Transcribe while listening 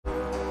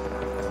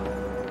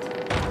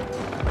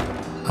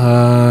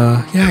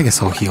Yeah, I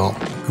guess I'll heal.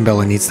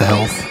 Bella needs the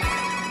health.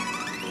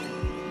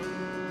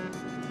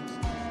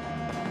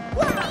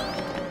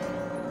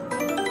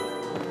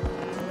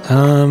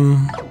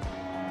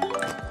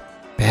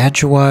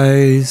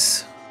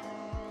 Badge-wise...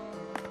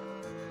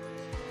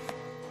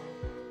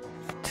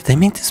 Did they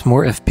make this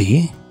more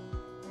FP?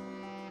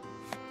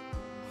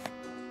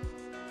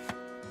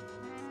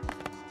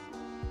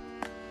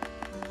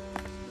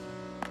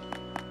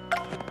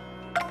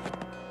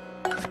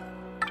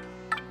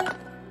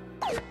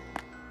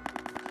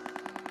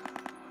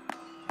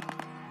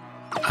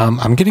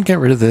 I'm gonna get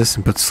rid of this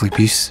and put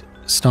Sleepy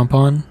Stomp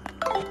on.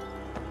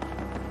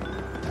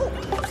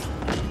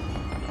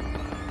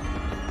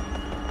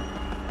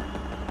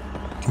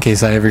 In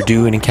case I ever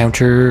do an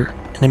encounter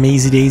an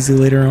Amazy Daisy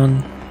later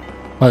on.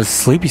 Well,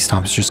 Sleepy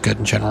Stomp is just good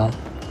in general.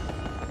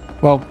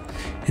 Well,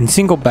 in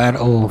single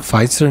battle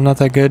fights that are not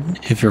that good,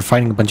 if you're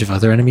fighting a bunch of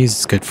other enemies,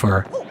 it's good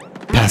for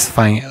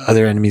pacifying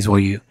other enemies while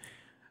you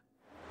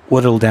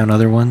whittle down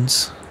other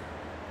ones.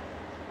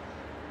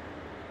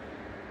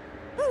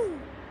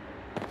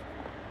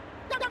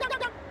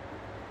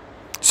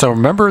 So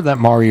remember that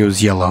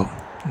Mario's yellow.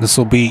 This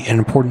will be an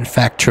important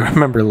fact to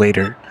remember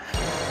later.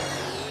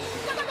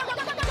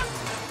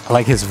 I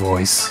like his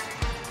voice.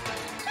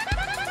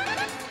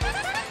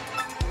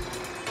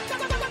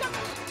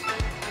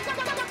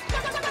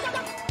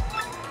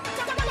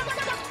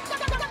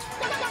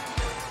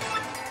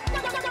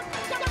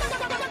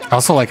 I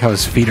also like how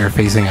his feet are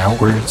facing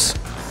outwards.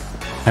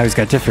 Now he's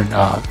got different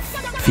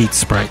feet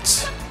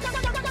sprites.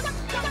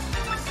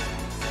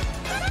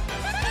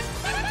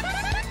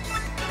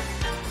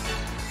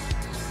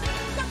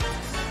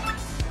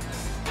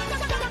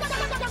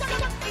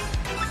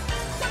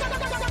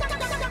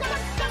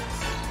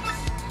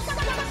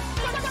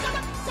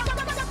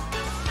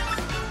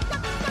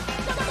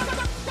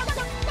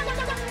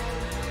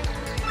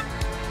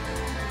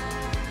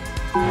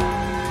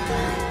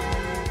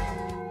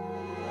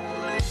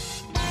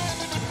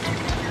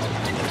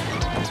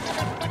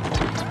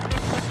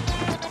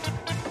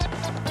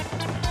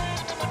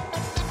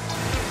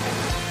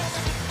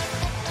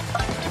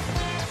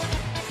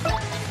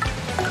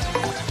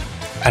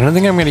 I don't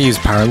think I'm going to use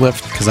Power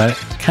Lift because I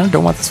kind of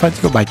don't want this fight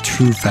to go by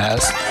too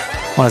fast.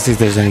 I want to see if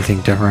there's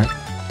anything different.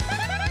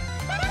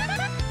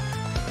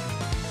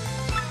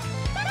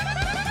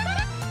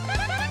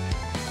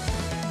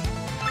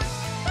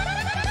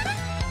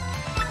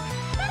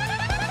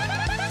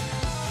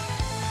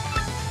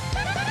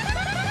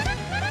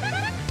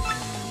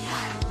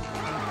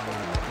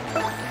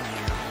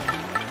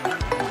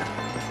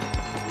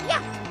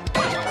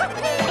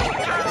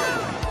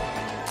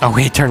 Oh,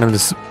 he turned him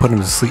to put him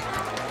to sleep.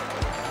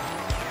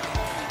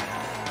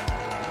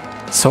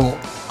 So,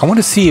 I want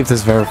to see if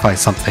this verifies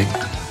something.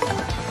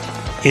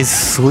 Is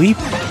sleep...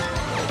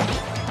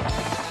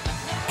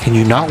 Can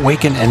you not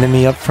wake an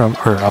enemy up from...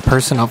 or a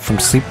person up from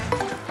sleep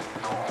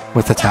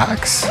with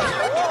attacks?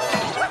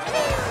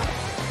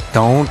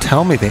 Don't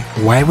tell me they...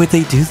 Why would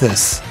they do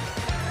this?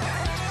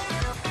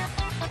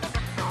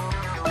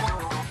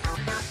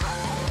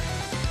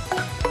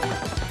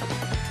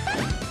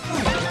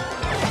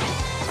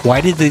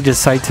 Why did they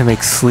decide to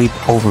make sleep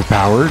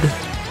overpowered?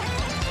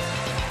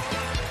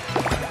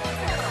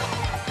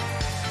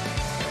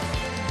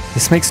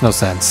 This makes no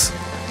sense.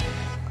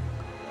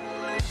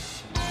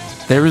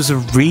 There is a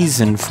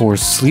reason for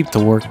sleep to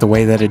work the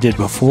way that it did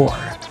before.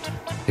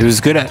 It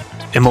was good at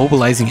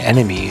immobilizing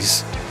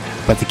enemies,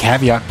 but the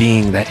caveat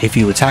being that if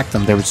you attack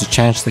them, there was a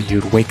chance that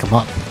you'd wake them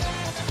up.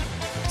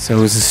 So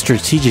it was a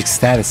strategic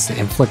status to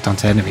inflict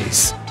onto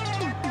enemies.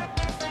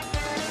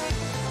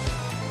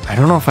 I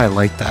don't know if I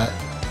like that.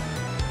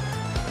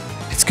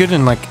 It's good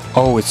in like,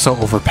 oh, it's so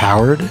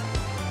overpowered,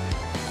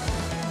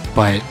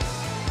 but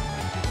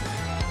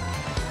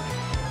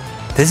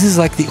this is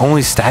like the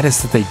only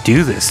status that they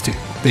do this to.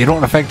 They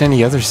don't affect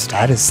any other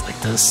status like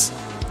this.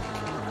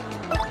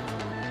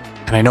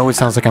 And I know it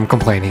sounds like I'm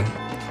complaining,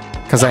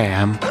 because I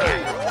am.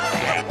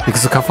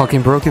 Because look how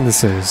fucking broken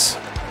this is.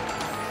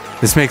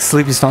 This makes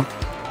Sleepy Stomp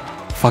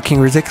fucking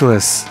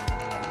ridiculous.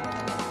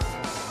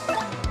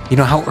 You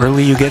know how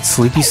early you get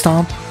Sleepy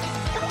Stomp?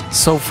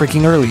 So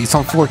freaking early. It's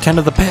on floor 10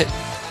 of the pit.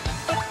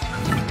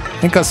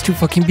 It costs 2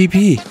 fucking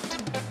BP.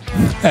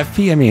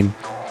 FP, I mean.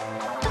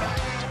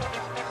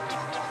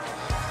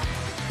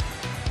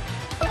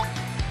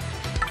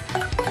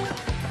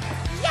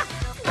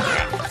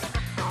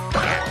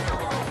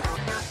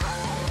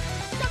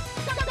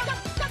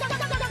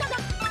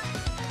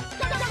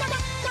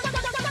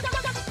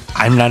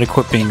 I'm not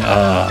equipping,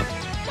 the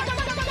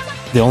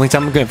only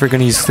time I'm ever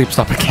gonna use Sleep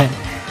Stop again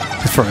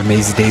is for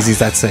Amazy Daisies,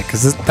 that's it,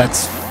 because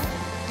that's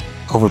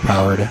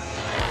overpowered.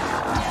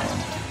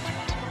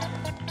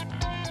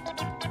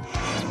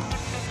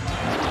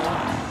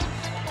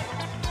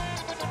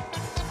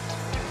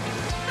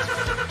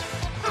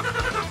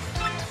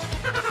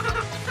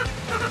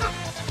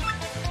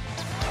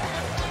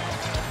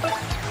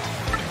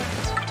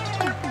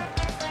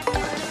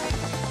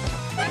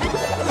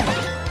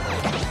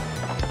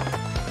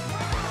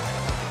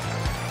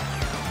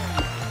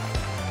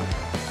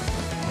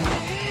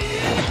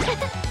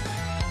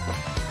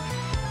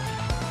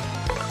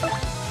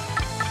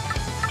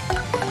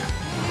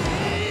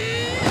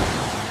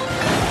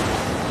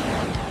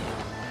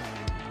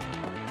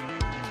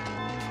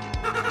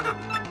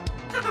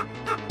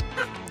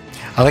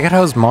 I like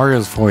how it's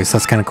Mario's voice.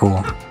 That's kind of cool.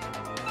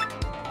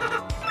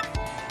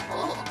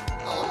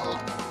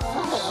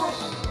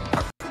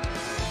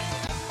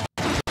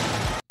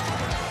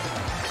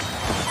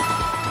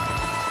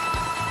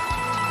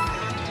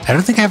 I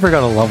don't think I ever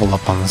got a level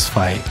up on this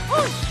fight.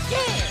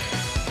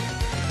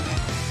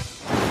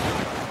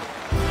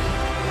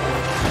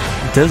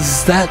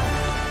 Does that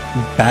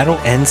battle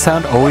end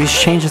sound always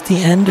change at the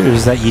end, or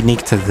is that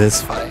unique to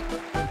this fight?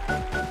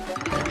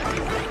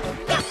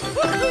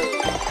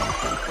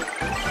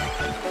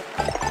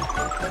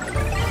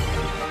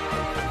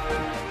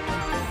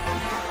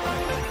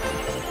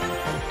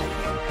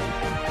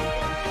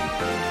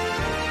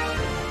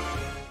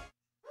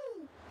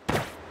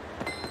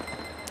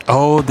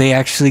 Oh, they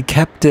actually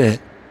kept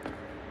it.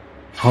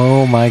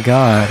 Oh my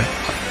god.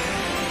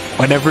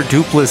 Whenever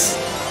Dupless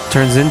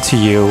turns into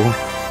you,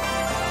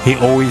 he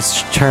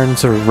always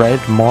turns a red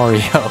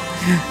Mario.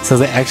 So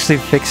they actually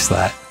fixed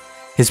that.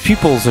 His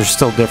pupils are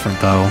still different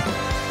though.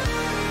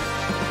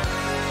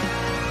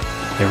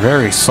 They're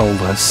very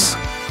soulless.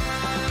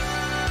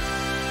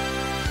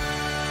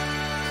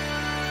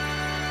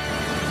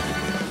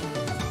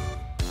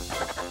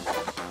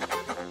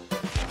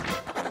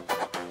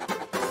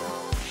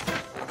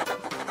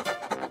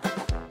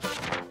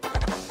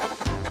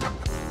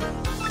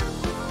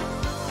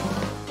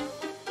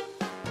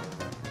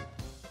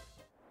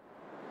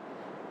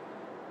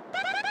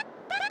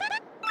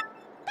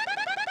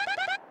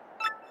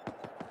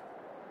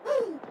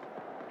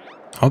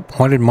 Oh,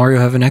 why did Mario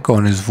have an echo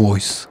in his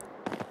voice?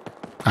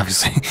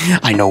 Obviously,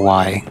 I know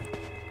why.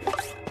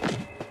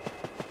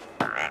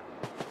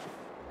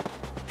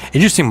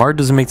 Interesting, Mario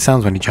doesn't make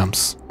sounds when he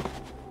jumps.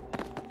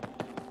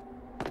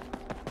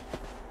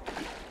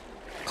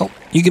 Oh,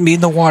 you can be in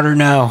the water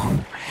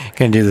now.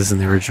 Can't do this in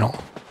the original.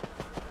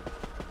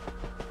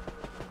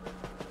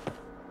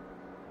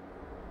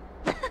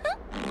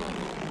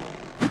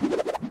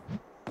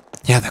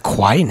 Yeah, the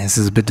quietness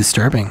is a bit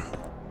disturbing.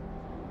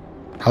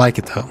 I like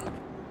it though.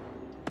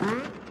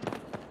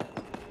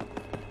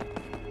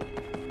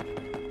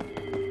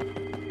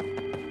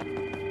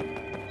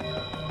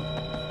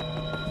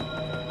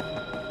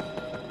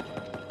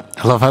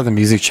 I love how the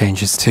music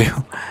changes too,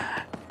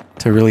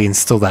 to really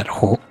instill that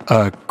whole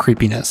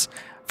creepiness.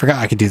 Forgot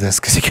I could do this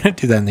because you couldn't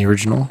do that in the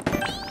original.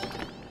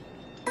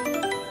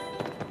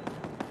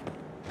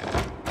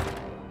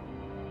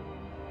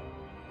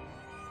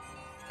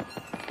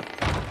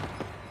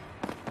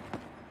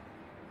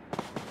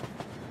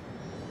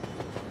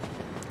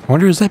 I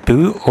wonder, is that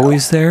Boo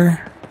always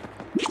there?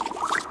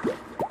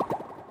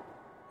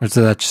 Or is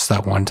that just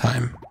that one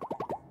time?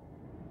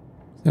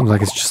 Seems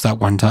like it's just that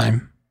one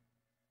time.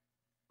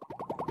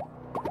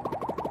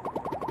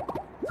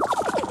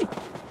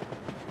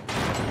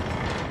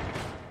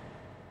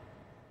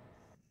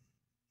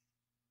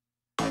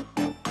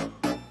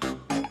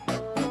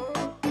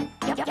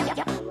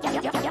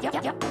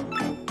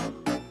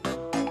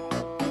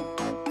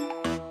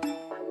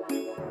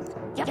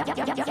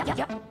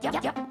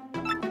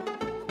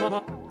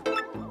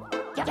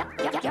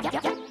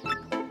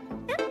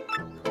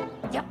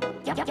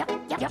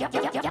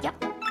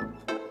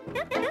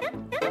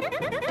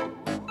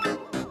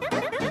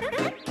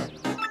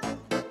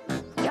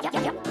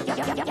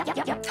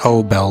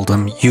 Oh,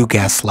 Beldum, you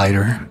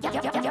gaslighter.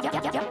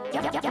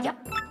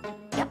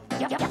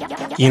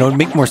 You know, it'd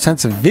make more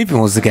sense if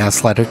Vivian was the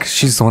gaslighter, because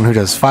she's the one who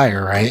does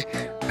fire, right?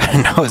 But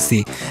no, it's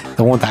the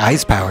one with the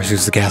ice powers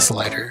who's the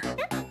gaslighter.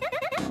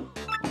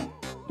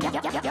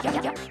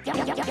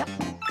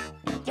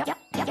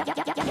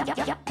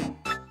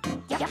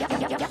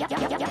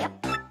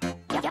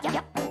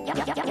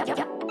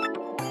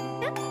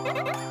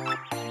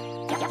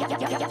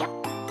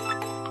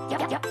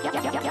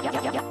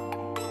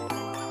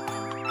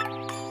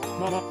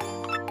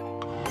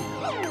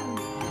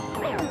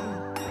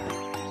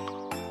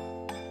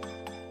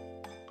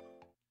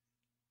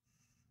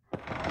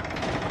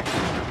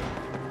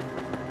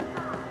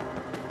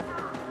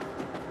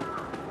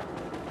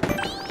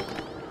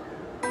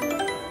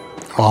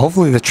 Well,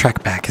 hopefully the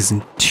trek back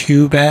isn't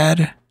too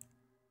bad.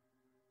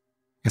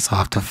 Guess I'll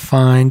have to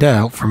find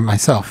out for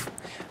myself.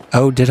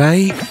 Oh, did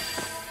I?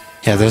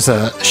 Yeah, there's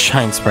a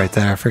shine sprite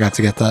there. I forgot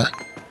to get that.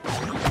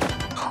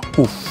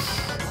 Oof.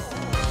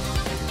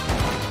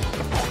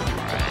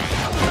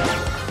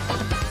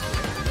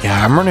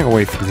 Yeah, I'm running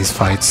away from these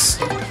fights.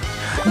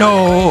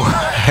 No!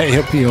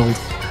 I appealed.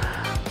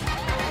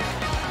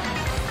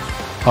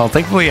 Well,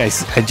 thankfully I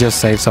just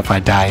saved, so if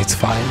I die, it's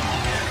fine.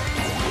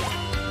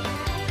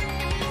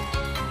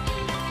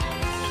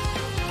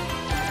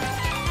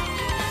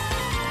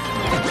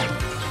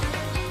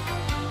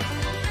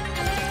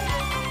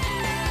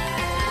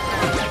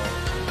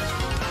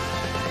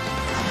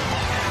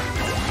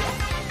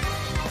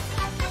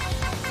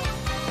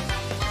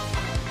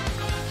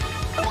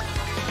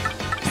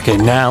 Okay,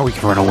 now we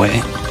can run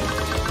away.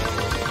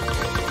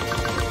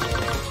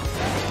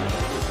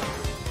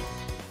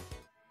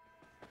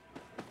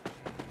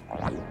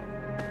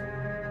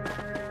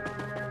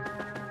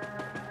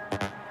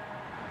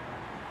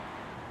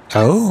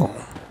 Oh,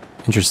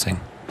 interesting.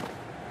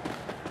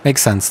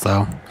 Makes sense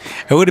though.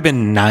 It would have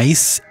been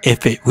nice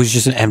if it was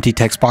just an empty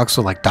text box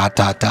with like ...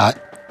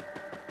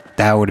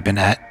 That would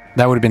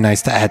have been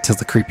nice to add to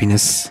the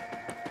creepiness.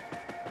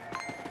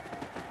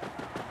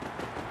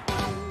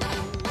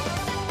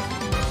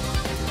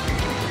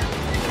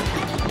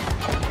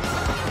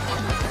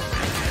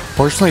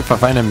 Fortunately, if I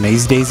find a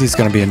Maze Daisy, it's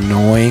going to be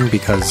annoying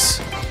because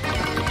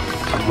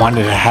I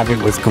wanted to have it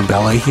with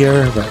Goombella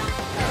here, but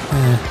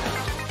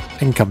I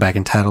can come back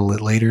and tattle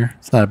it later.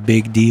 It's not a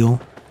big deal.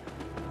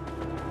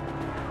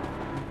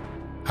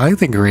 I like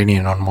the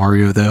gradient on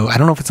Mario, though. I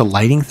don't know if it's a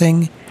lighting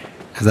thing,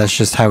 because that's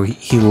just how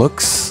he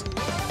looks.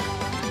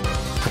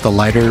 With the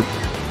lighter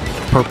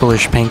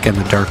purplish pink and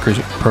the darker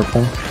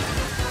purple.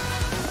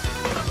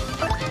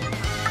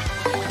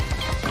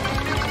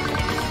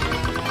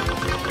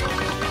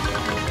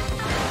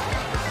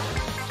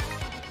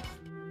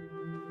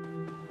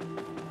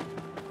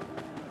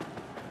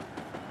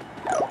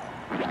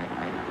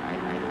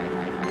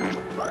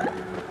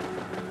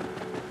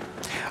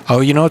 Oh,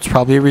 you know, it's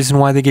probably a reason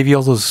why they gave you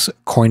all those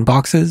coin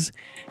boxes.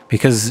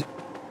 Because,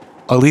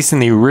 at least in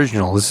the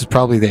original, this is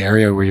probably the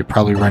area where you're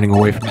probably running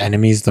away from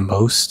enemies the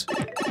most.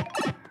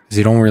 Because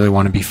you don't really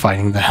want to be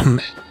fighting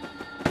them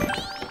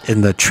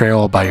in the trail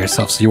all by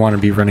yourself. So you want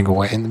to be running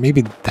away. And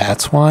maybe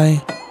that's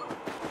why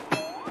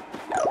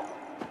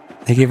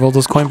they gave all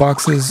those coin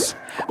boxes.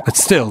 But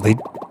still, the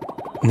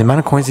amount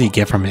of coins that you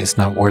get from it is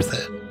not worth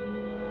it.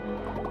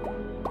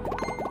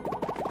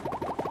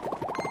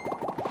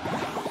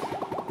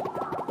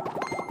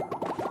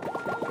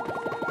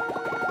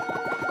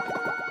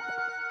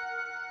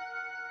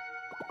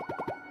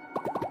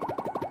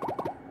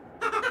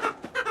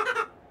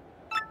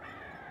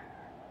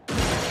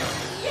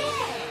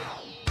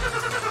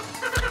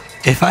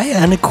 If I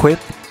unequip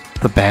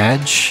the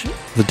badge,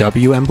 the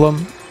W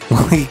emblem,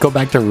 will we go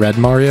back to Red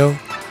Mario?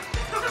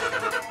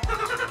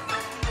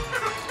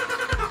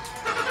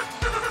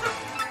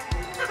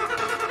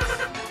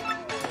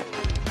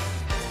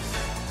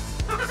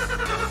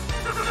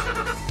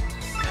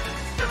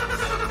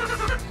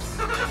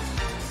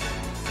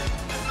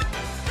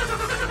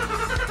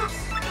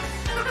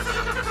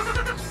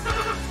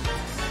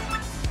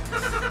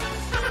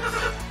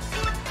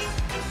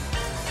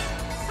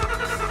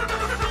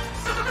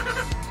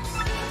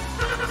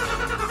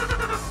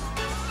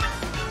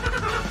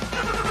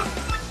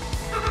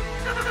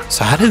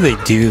 So how do they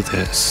do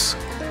this?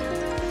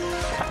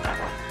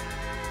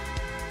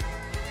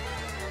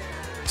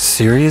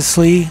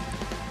 Seriously?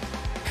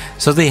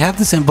 So they have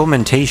this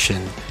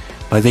implementation,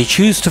 but they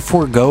choose to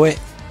forego it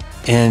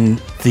in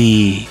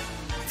the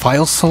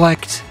file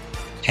select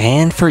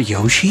and for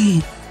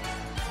Yoshi?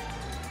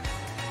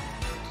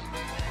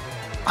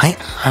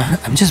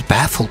 I'm just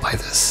baffled by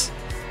this.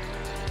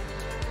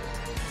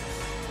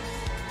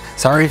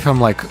 Sorry if I'm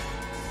like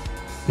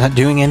not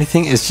doing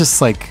anything. It's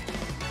just like,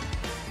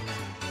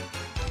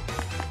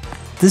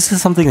 this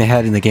is something they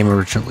had in the game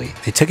originally.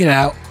 They took it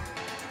out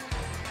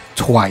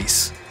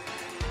twice.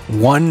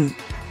 One,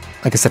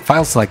 like I said,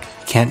 file select,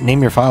 you can't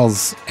name your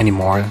files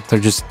anymore. They're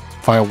just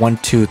file 1,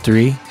 2,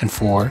 3, and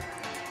 4.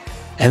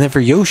 And then for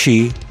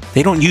Yoshi,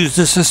 they don't use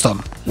the system.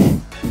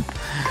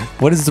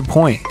 What is the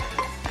point?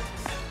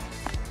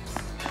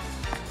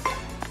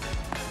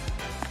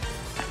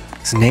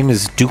 His name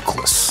is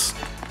Dukeless.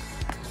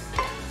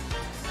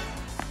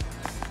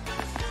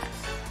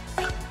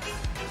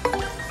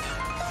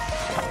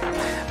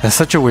 That's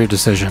such a weird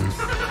decision.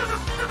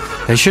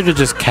 They should have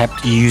just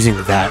kept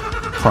using that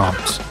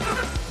prompt.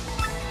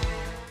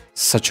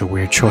 Such a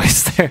weird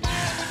choice there.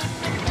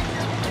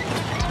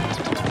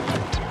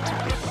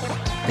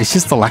 It's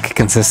just the lack of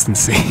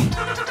consistency.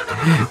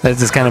 That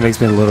just kind of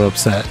makes me a little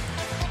upset.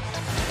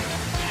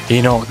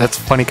 You know, that's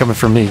funny coming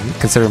from me,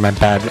 considering my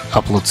bad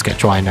upload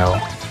schedule, I know.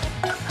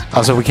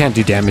 Also, we can't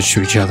do damage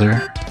to each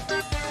other.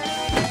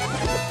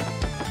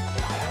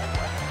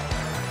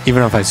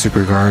 Even if I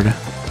super guard.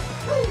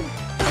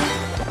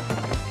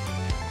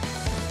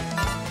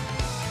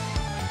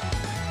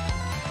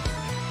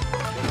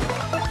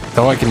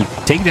 Though I can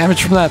take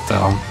damage from that,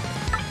 though.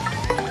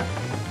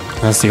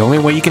 That's the only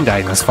way you can die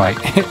in this fight,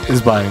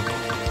 is by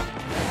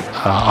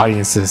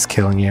audiences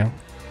killing you.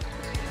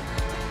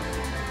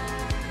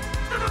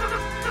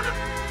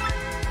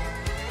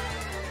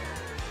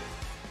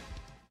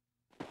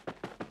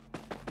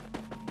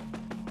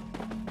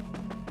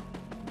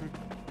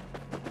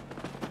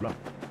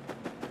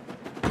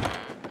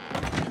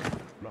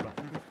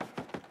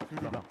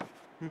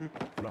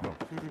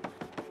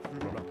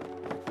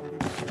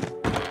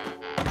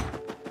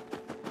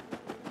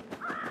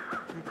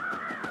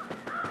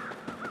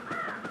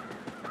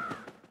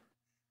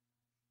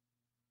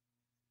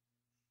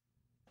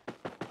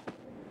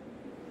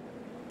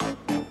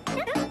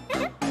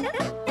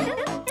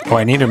 Oh,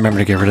 I need to remember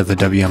to get rid of the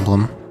W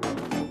emblem.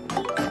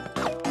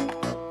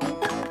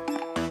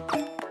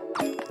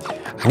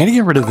 I'm gonna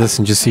get rid of this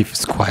and just see if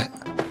it's quiet.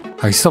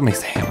 Oh, he still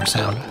makes the hammer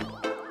sound.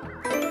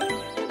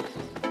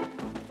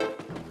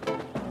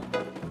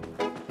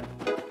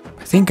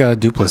 I think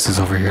Dupless is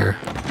over here.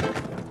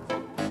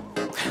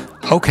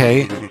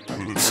 Okay,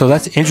 So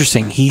that's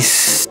interesting. He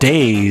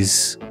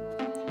stays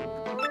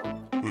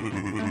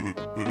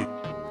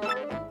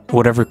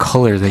whatever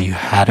color that you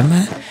had him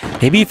at.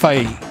 Maybe if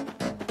I,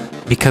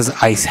 because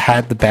I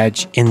had the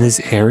badge in this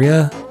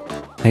area,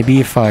 maybe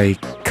if I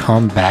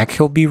come back,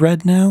 he'll be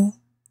red now.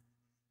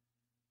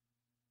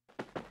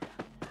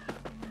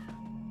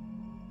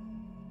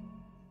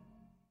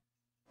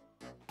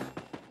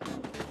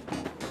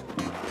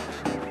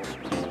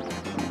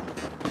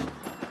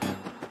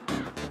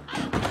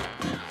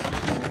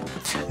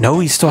 No,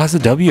 he still has a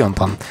W on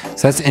him.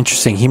 So that's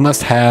interesting. He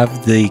must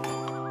have the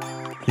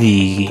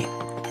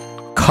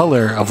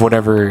color of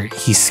whatever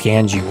he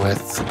scanned you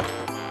with.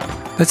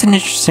 That's an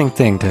interesting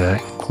thing to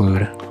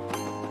include.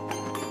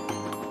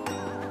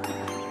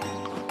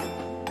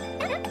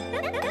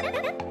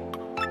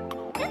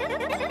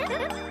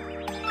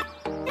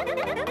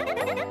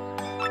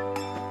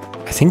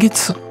 I think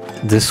it's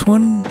this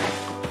one?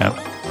 No.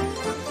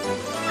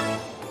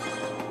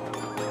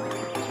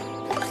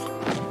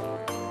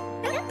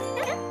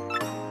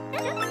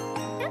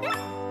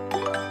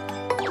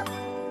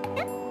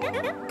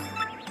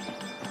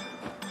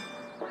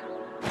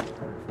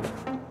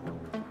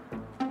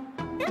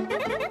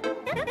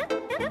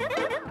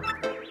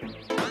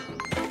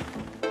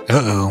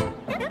 Uh-oh.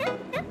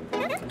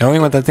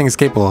 Knowing what that thing is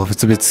capable of,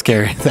 it's a bit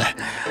scary that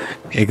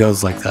it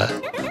goes like that.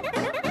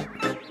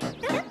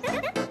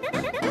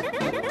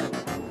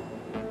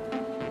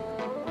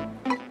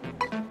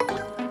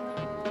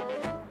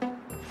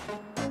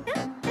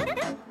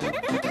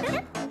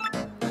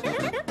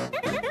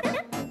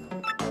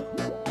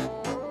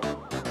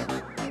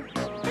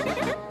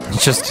 It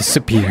just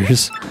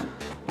disappears.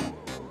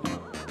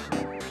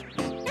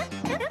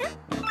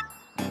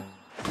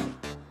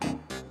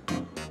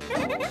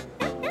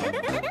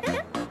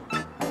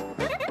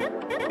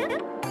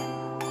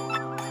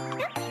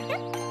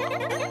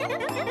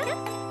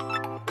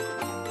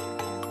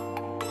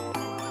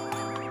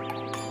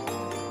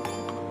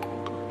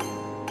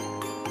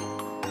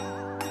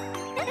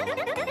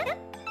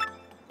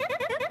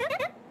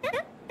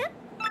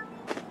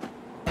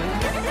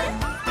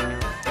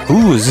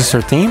 Ooh, is this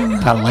her theme?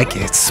 I like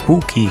it. It's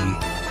spooky. I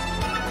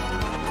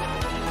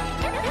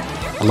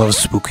love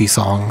spooky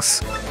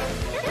songs.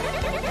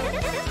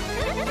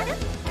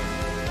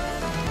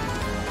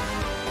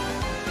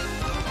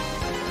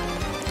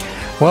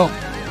 Well,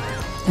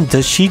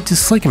 does she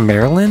dislike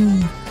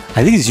Marilyn?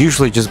 I think it's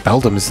usually just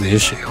Beldam is the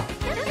issue.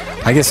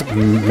 I guess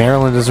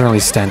Marilyn doesn't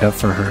really stand up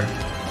for her.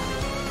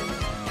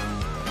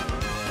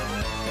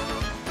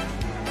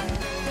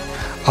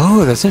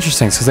 Oh, that's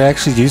interesting. So they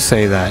actually do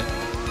say that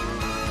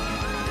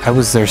I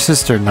was their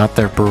sister, not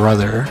their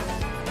brother.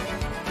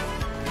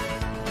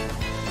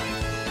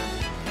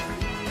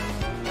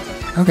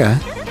 Okay.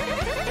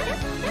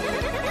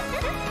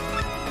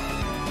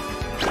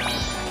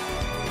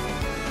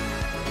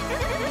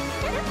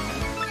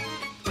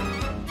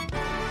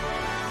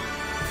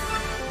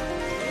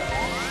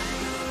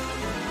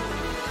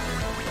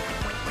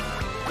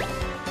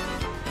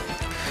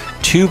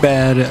 Too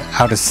bad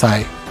out of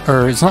sight.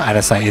 Or it's not out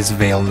of sight, it's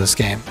Veil in this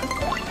game.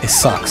 It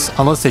sucks.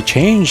 Unless they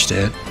changed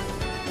it.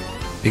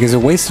 Because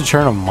it wastes a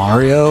turn on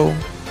Mario,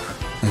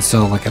 and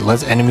so like it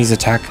lets enemies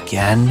attack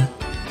again.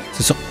 So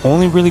it's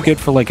only really good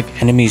for like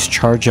if enemies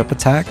charge up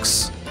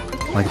attacks,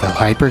 like the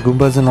Hyper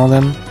Goombas and all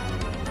them.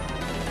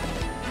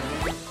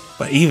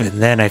 But even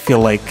then, I feel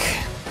like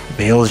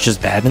Veil is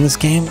just bad in this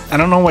game. I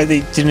don't know why they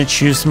didn't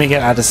choose to make it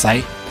out of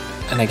sight,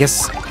 and I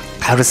guess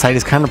out of sight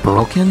is kind of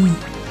broken.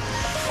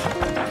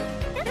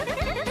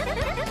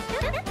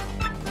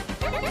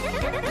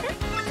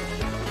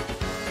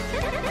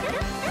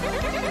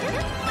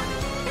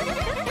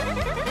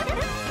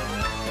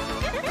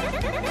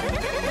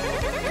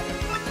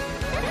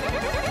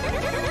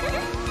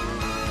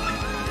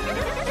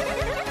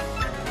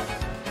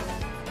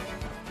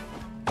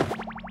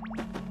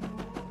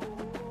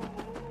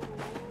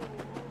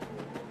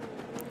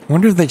 I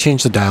wonder if they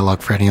changed the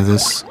dialogue for any of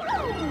this.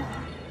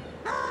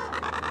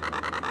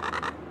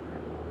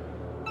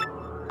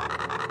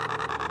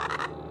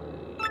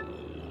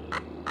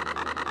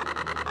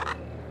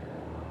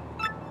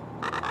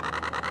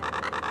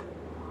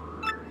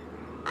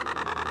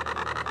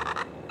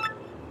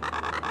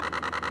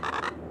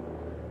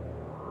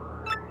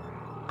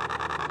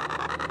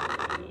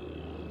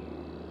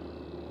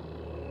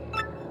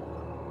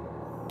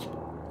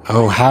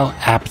 Oh, how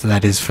apt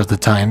that is for the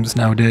times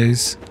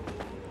nowadays.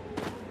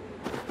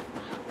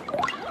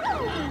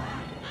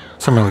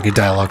 Some really good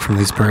dialogue from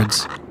these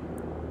birds.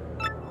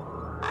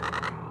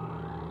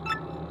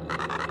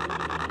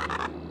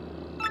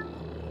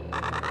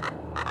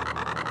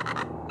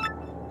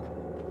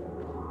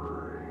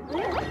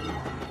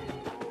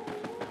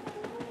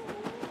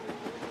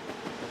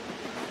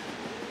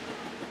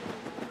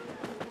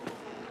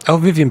 Oh,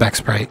 Vivian back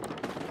sprite.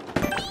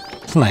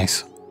 It's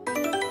nice.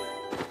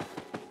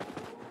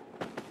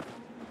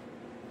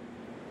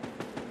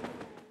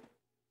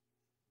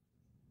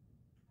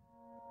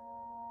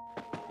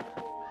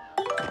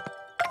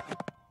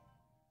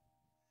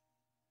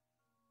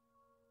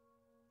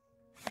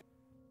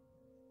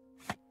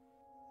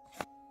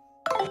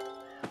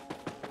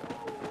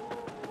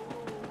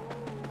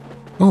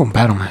 Oh,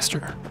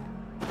 Battlemaster.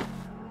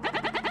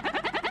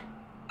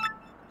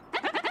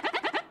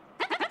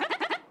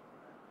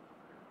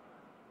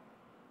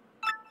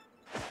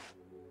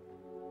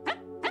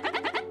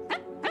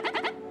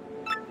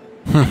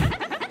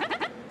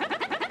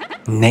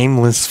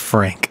 Nameless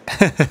Frank.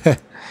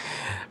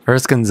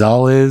 First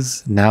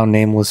Gonzalez, now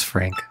Nameless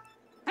Frank.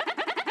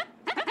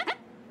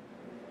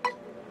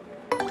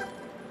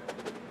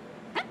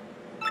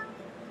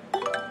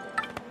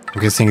 I'm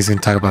guessing he's gonna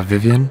talk about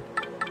Vivian.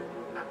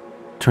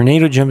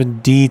 Tornado jump in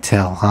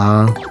detail,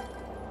 huh?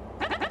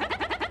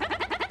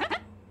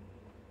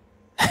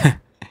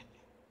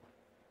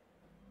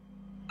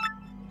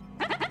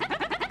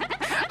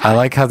 I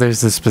like how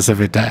there's this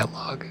specific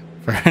dialogue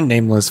for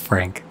Nameless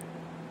Frank.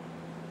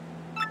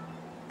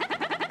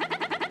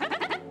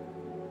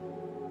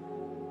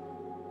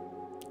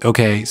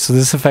 Okay, so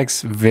this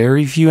affects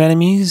very few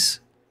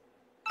enemies.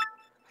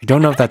 I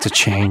don't know if that's a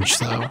change,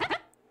 though.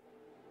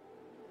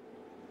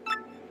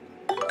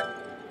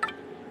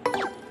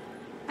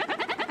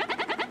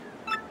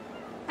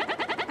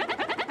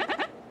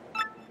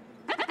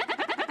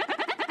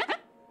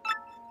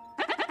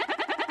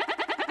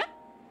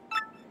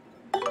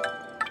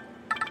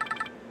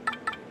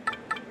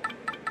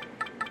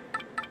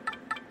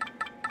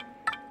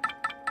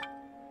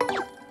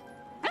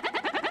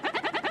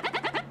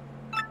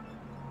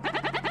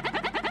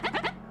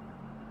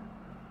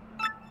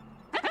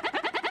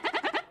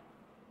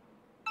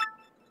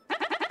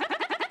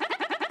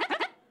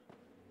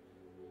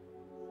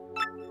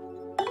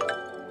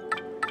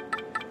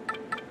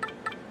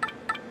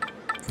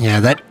 Yeah,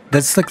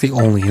 that's like the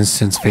only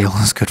instance Vale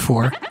is good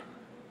for.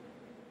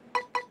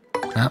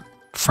 Ah,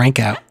 Frank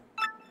out.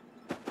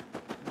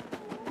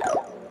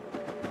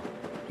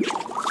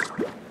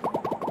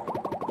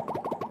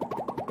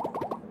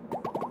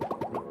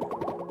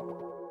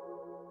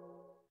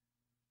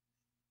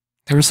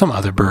 There were some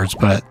other birds,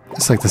 but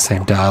it's like the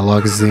same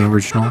dialogue as the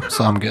original,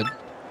 so I'm good.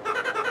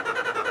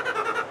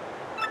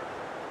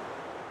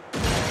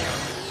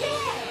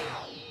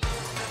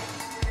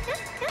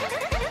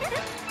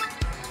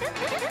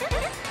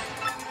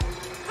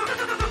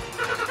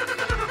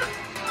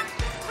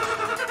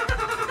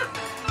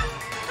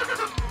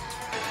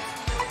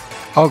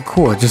 Oh,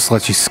 cool. It just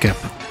lets you skip.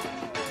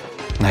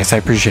 Nice, I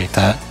appreciate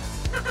that.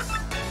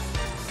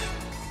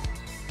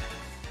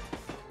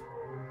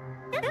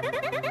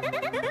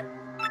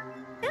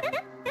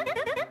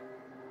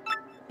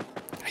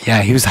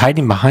 Yeah, he was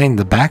hiding behind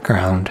the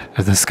background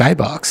of the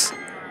skybox.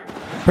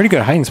 Pretty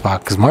good hiding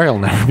spot, because Mario will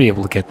never be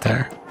able to get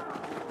there.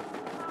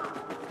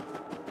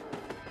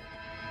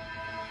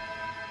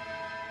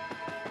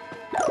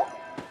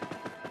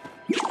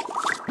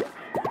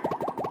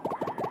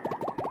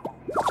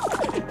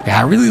 Yeah,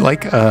 I really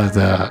like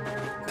the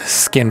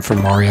skin for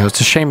Mario.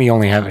 It's a shame you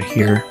only have it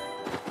here.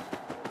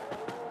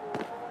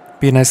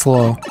 Be a nice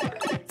little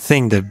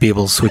thing to be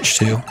able to switch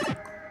to.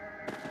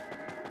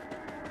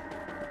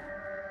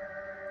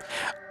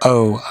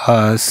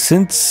 Oh,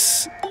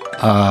 since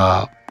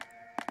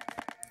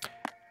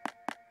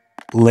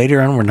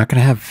later on we're not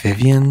gonna have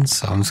Vivian,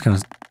 so I'm just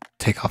gonna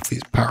take off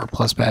these Power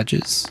Plus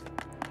badges.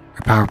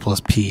 Or Power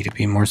Plus P to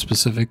be more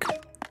specific.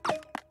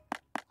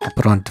 I'll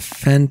put on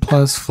Defend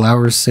Plus,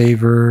 Flower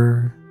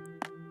Saver,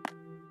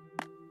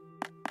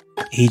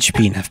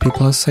 HP and FP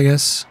Plus, I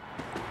guess.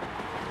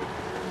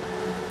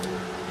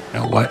 You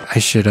know what? I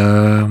should,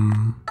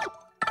 let's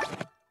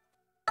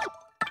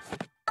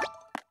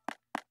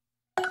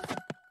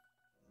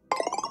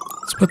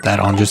put that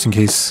on just in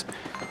case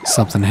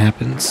something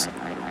happens.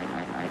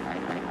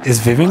 Is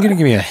Vivian gonna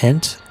give me a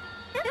hint?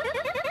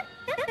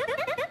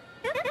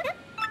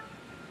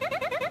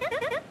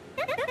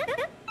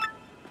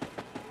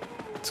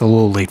 It's a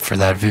little late for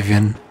that,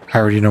 Vivian. I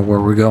already know where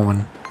we're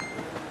going.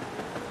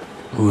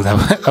 Ooh,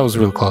 that was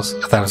really close.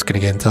 I thought I was gonna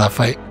get into that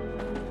fight.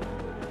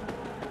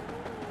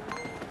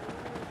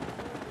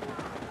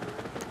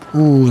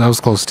 Ooh, that was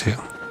close too.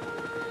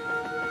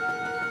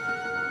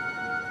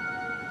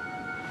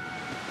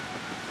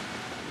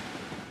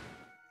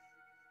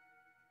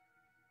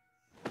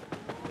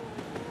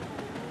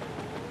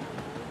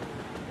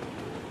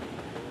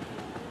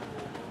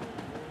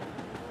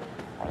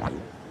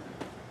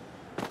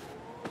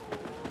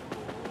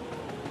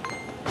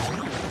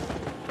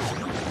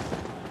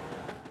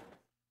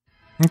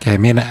 Okay, I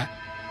made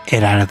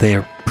it out of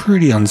there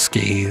pretty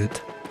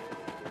unscathed.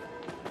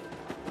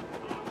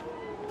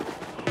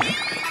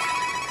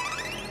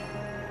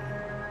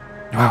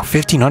 Wow,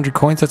 1,500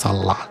 coins? That's a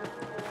lot.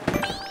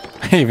 I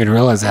didn't even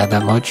realize I had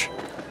that much.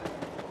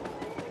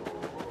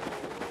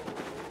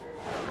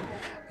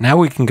 Now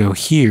we can go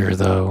here,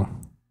 though.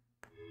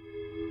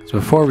 So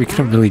before we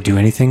couldn't really do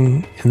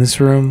anything in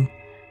this room.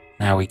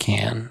 Now we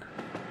can.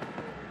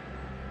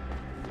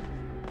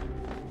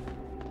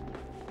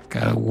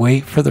 Gotta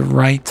wait for the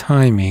right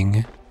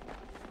timing.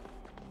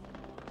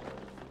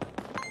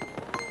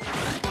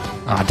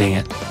 Aw, dang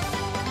it.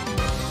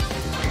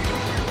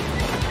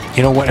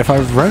 You know what? If I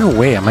run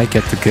away, I might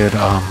get the good,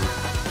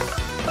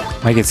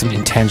 might get some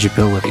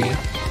intangibility.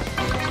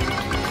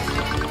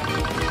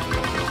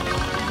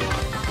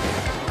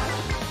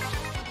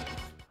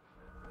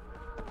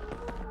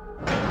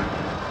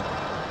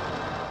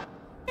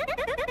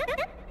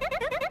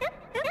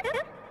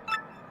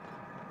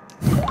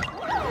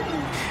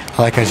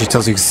 I like how she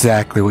tells you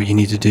exactly what you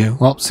need to do.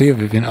 Well, see if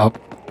Vivian up.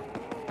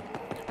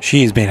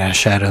 She is made out of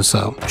shadow,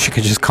 so she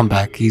could just come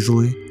back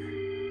easily.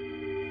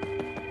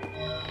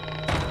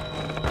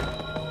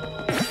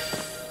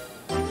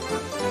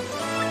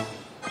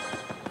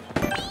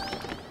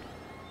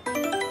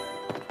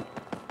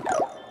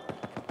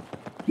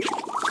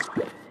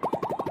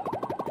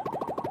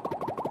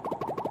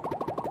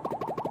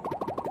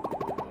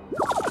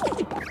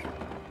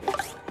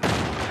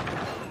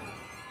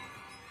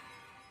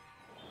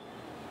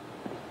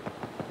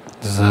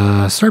 There's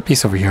a star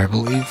piece over here, I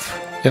believe.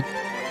 Yep.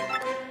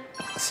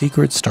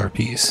 Secret star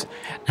piece.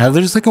 Now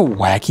there's like a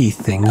wacky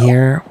thing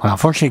here. Well,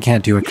 unfortunately I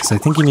can't do it because I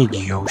think you need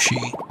Yoshi.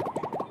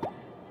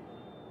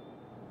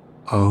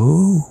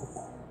 Oh.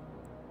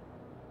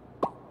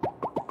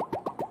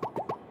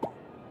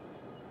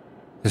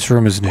 This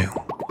room is new.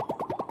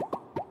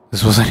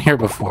 This wasn't here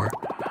before.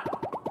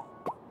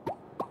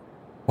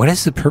 What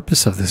is the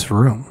purpose of this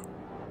room?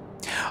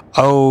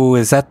 Oh,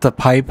 is that the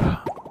pipe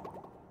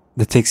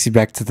that takes you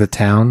back to the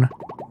town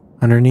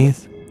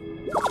underneath?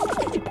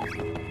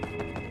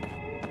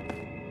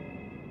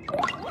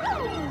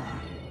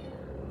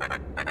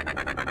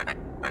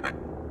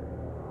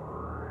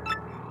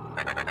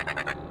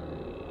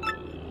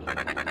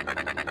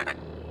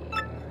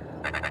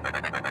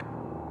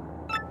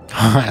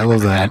 I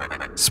love that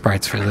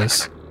sprites for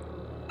this.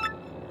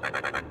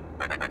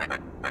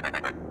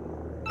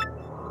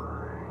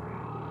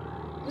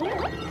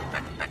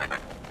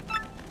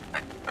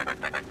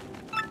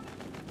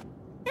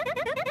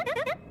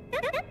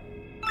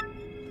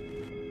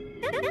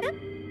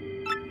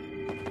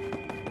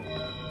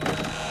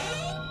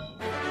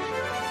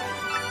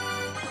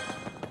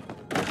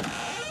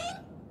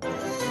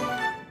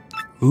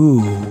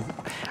 Ooh,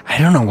 I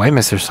don't know why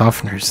Mr.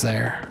 Softener's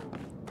there.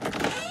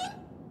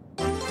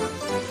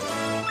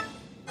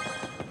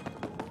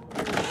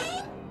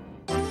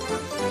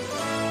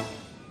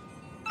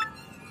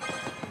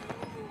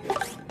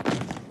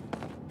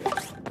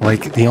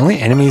 Like, the only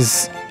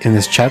enemies in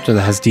this chapter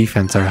that has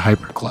defense are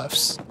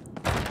hyperglyphs.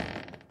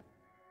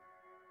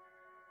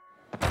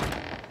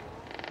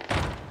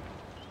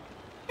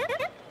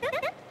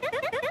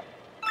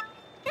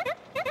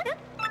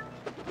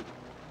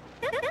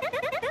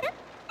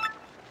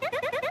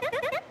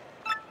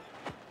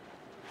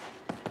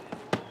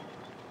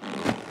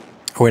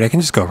 Oh, wait, I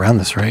can just go around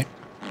this, right?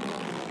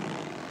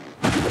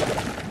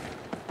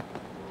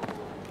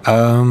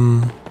 I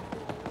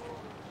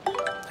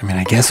mean,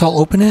 I guess I'll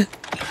open it.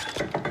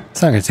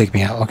 It's not gonna take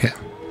me out. Okay.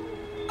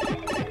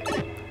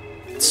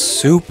 It's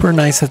super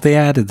nice that they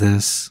added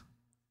this.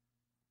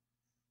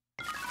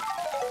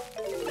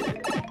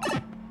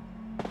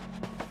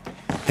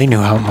 They knew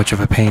how much of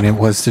a pain it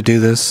was to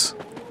do this.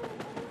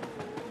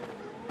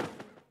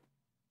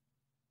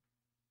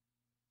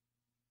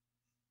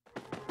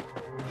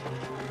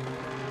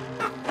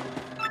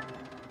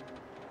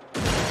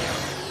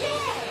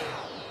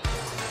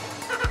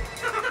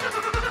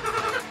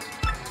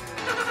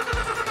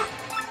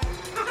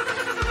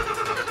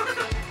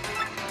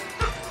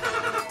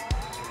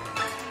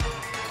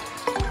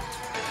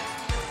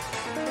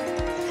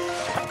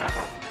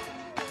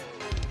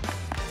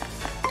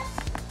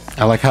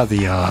 I like how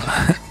the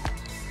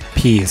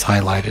P is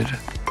highlighted.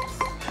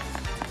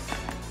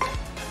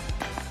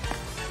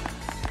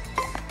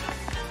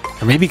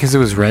 Or maybe because it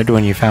was red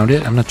when you found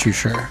it, I'm not too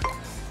sure.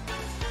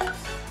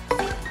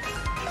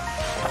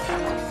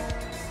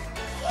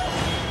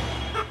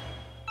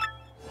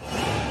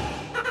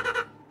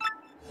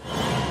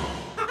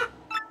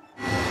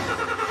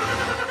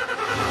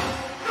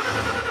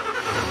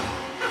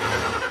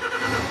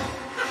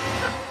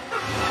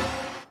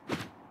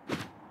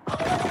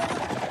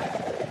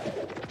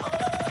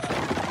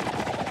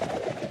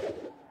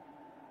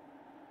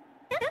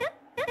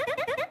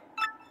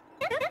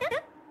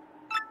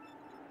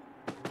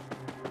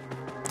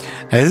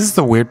 Now, this is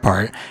the weird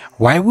part.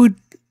 Why would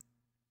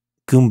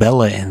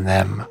Goombella and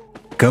them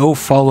go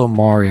follow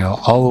Mario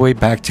all the way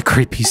back to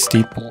Creepy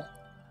Steeple?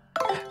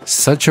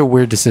 Such a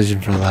weird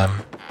decision for them.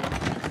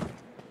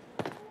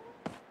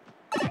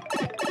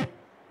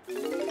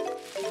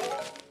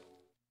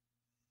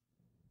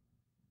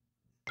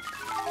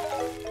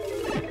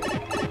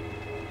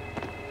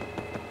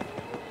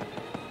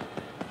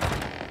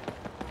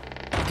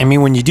 I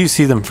mean, when you do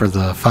see them for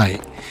the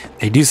fight,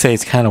 they do say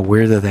it's kind of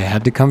weird that they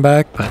had to come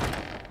back, but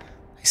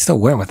they still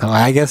went with them.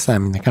 I guess, I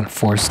mean, they're kind of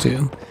forced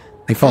to.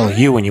 They follow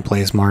you when you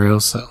play as Mario,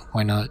 so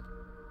why not?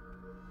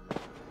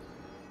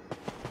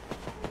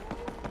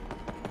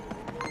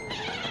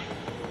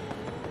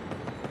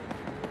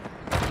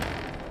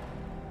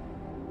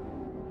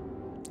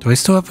 Do I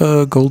still have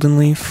a golden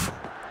leaf?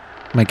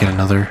 Might get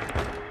another.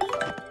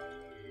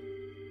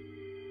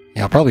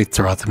 Yeah, I'll probably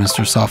throw out the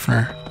Mr.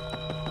 Softener.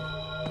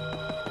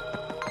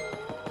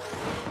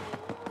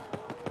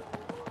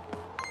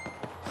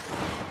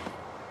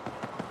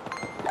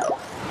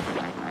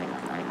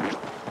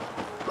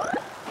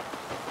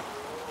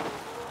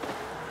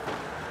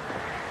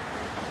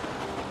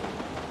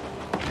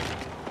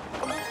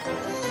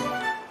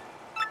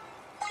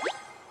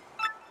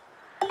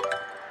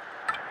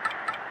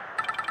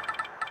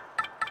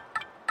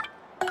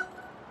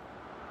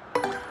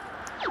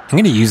 I'm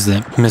gonna use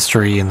the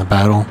mystery in the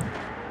battle.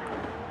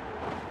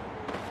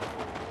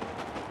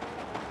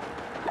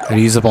 I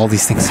use up all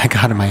these things I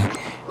got in my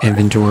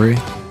inventory.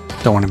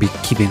 Don't want to be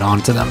keeping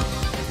on to them.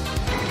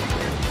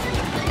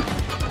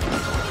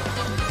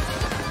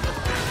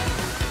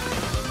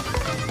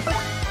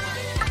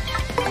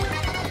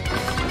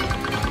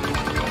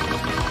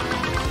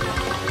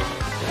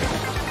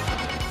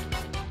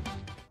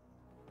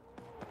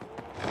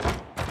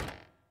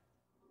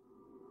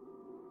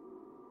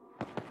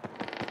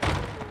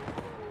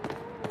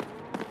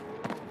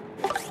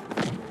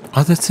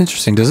 Oh, that's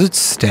interesting. Does it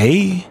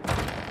stay?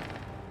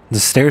 The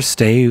stairs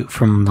stay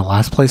from the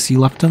last place you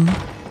left them?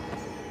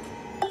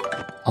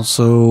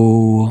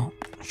 Also,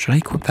 should I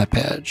equip that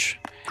badge?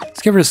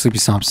 Let's get rid of Sleepy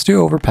Stomp. It's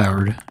too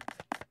overpowered.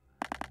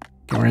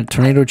 Get rid of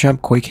Tornado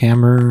Jump, Quake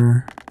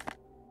Hammer.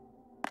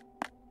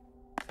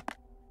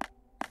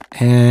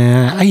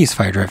 And I use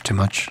Fire Drive too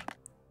much.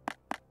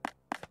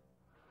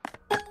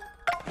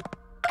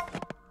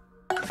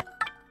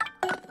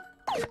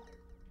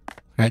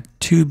 Got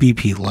 2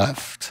 BP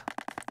left.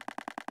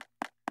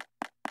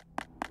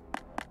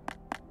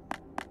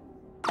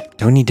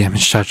 Don't need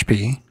damage touch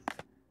P.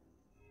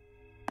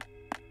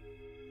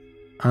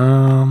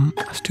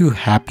 Let's do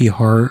Happy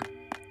Heart.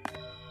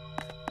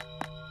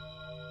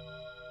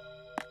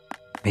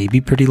 Maybe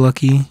Pretty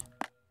Lucky.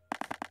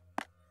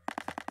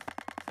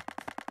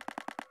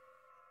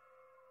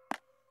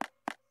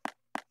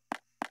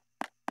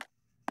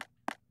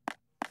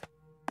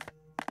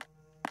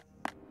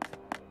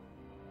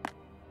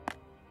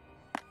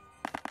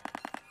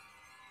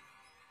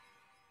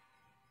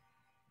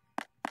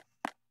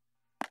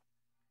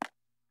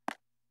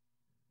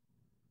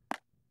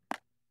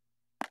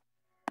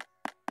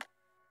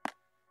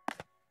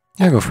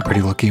 Yeah, go for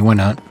Pretty Lucky. Why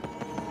not?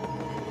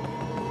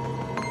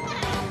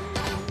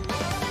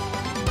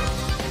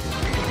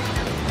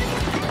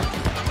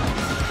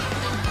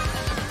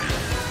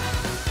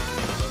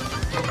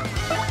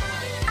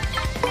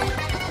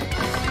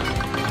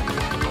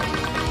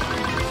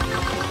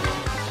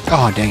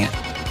 Oh, dang it.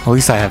 At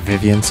least I have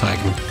Vivian, so I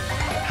can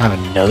have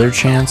another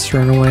chance to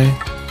run away.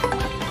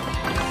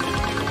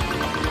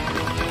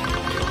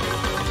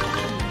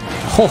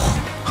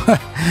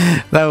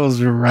 Oh, that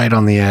was right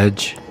on the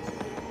edge.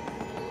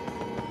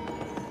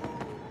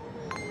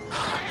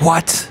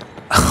 What?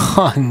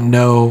 Oh,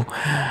 no.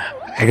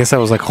 I guess I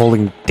was like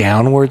holding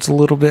downwards a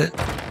little bit.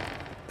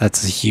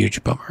 That's a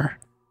huge bummer.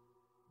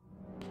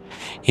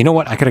 You know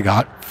what? I could have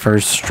got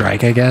first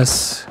strike, I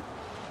guess.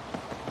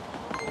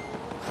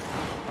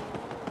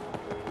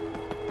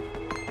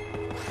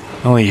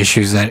 Only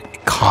issue is that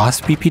it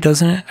costs BP,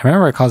 doesn't it? I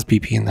remember it cost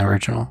BP in the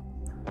original.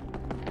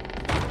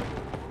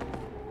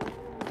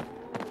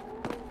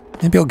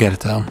 Maybe I'll get it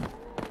though.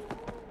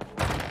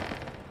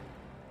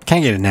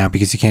 Can't get it now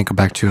because you can't go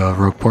back to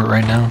Rogueport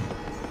right now.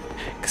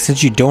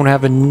 Since you don't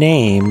have a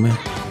name,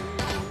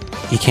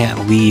 you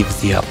can't leave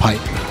the pipe.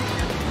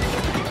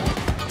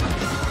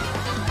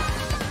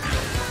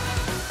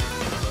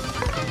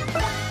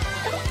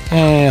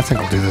 I think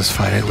I'll do this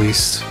fight at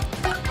least.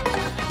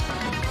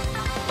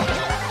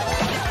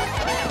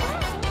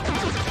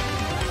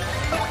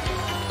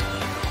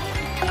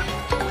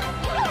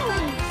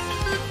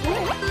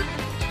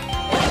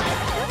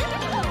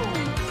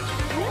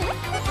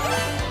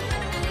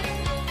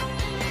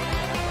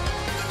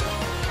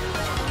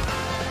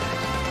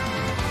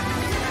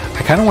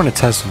 I kind of want to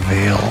test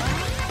Veil.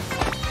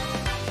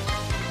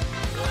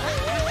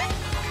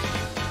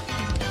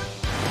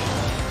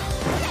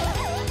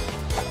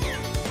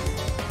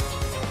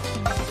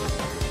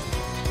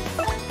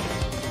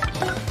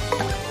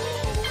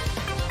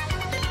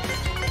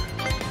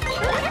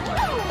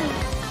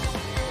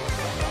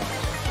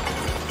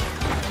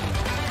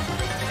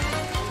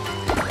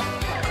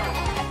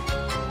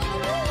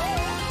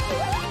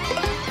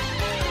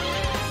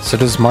 So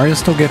does Mario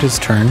still get his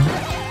turn?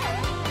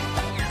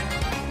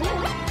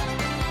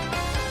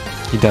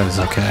 He does,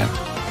 okay.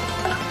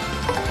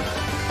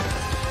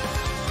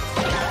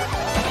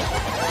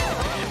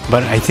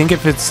 But I think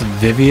if it's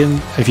Vivian,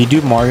 if you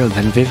do Mario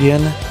then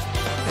Vivian,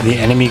 the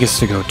enemy gets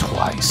to go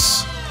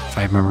twice, if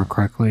I remember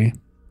correctly.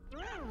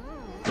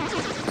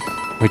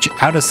 Which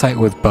Out of Sight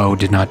with Bo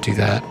did not do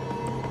that.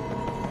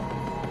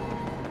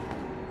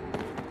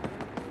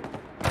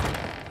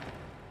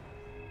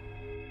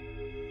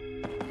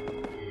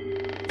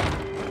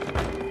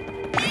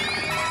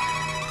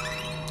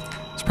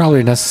 It's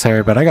probably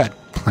necessary, but I got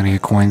plenty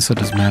of coins, so it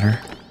doesn't matter.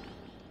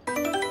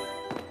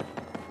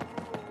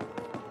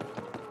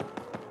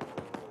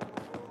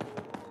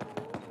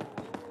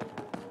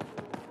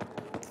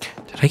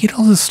 Did I get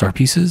all the star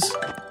pieces?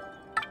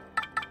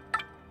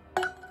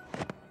 I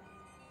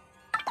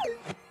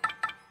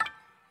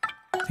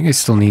think I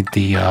still need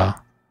the, yeah,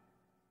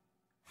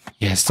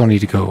 I still need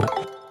to go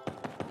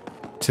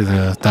to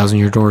the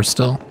 1,000-year door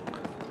still.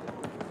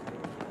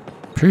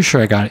 Pretty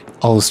sure I got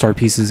all the star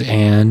pieces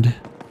and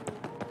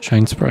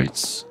shine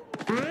sprites.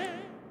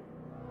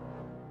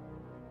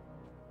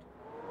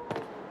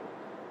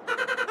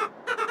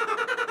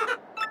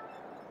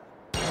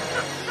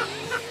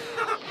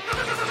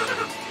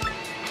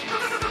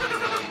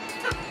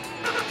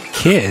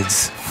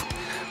 kids.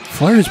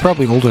 Flare is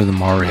probably older than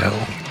Mario.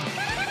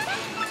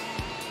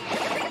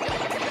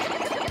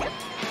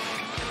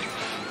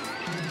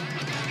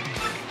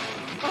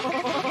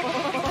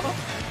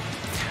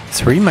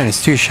 Three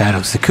minus 2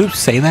 shadows. Did Koops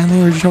say that in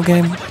the original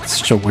game? It's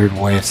such a weird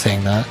way of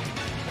saying that.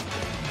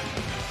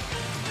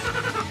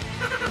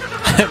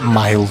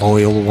 My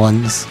loyal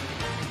ones.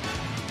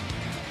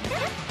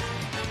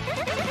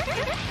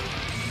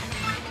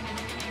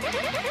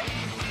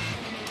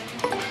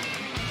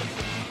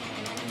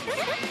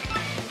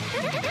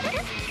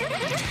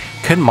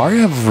 Could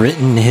Mario have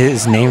written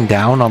his name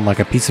down on like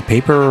a piece of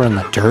paper or in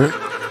the dirt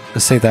to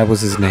say that was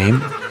his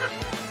name?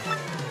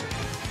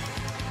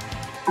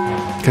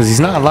 Because he's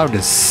not allowed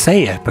to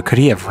say it, but could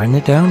he have written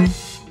it down?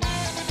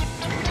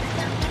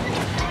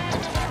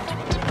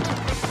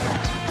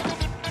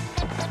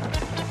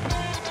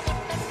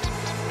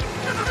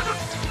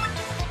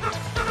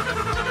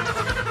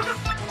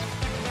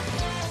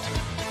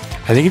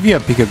 I think if you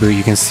have Peekaboo,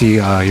 you can see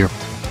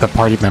the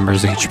party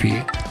members'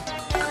 HP.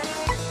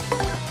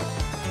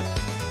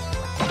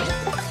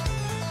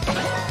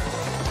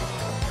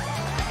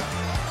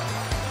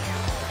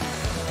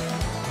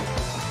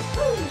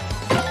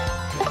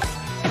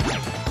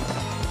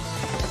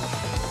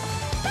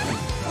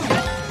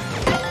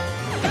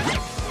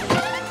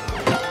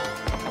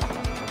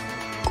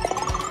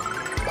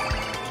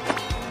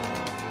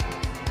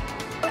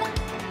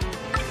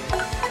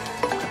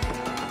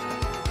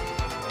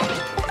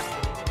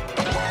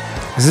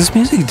 Is this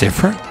music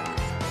different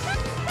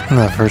from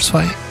the first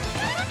fight?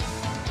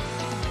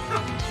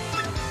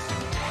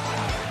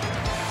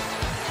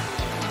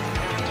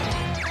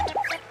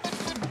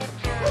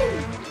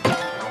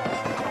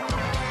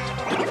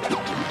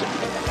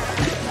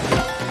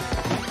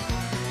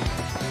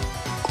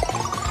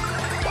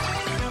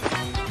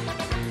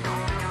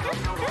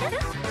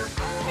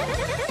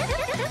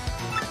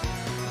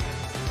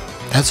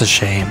 That's a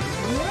shame.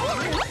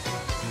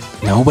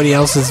 Nobody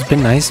else has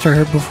been nice to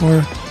her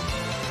before?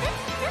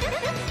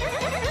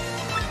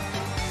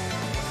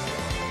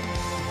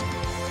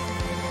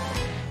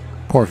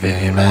 Poor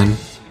Vivian, man.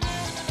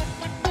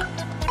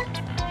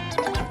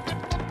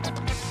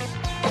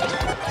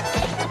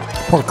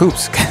 Poor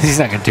Koops, because he's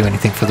not going to do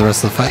anything for the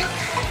rest of the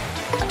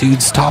fight.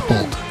 Dude's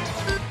toppled.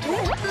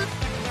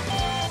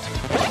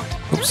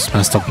 Oops,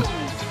 messed up.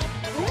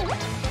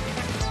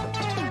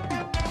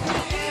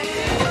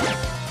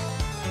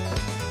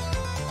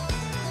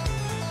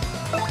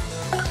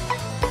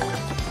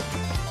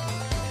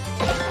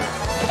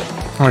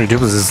 All he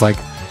did was just like,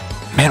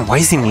 man, why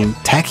is he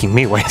attacking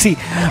me? Why is he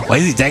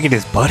attacking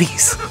his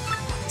buddies?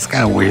 It's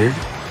kind of weird.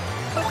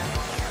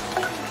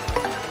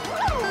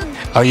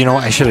 Oh, you know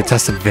what? I should have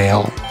tested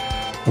Veil.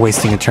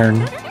 Wasting a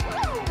turn.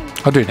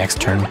 I'll do it next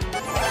turn.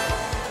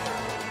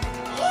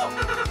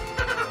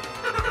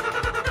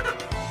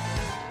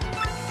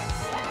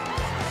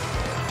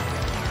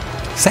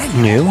 Is that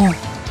new?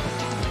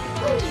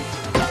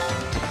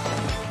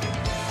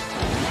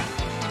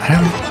 I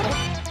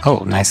don't...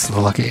 Oh, nice,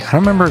 lucky. I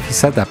don't remember if he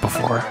said that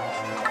before.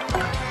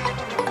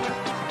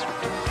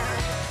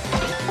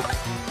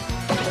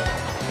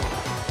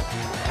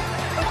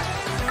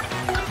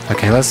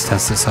 Okay, let's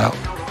test this out.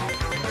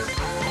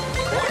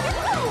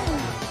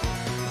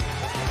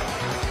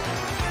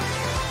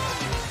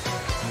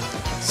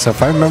 So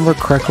if I remember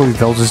correctly,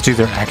 they'll just do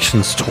their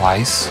actions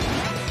twice.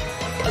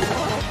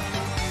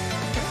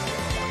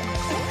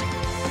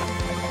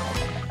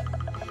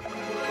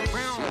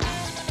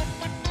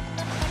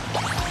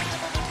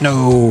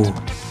 No.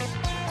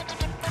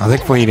 I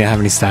think we didn't have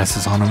any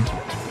statuses on them.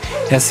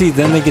 Yeah, see,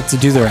 then they get to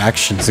do their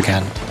actions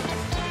again.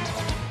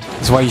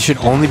 That's why you should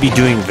only be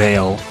doing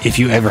Veil if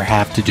you ever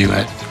have to do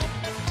it.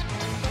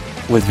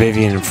 With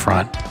Vivian in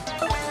front.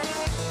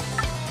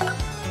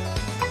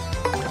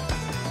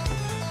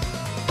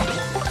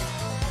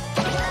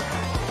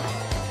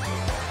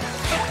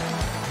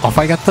 Oh, if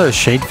I got the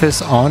Shade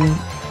Fist on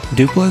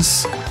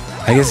Dupless,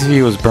 I guess if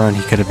he was burned,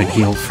 he could have been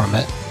healed from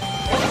it.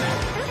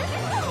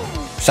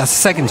 That's the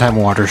second time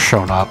water's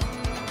shown up.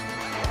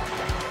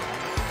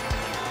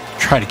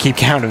 Try to keep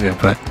count of it,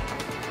 but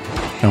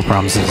no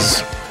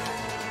promises.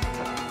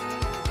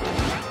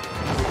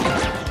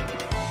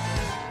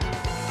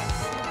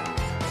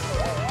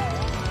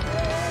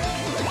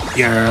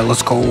 Yeah,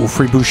 let's go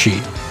free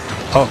Bushi.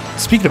 Oh,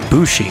 speaking of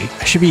Bushi,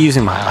 I should be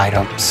using my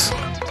items.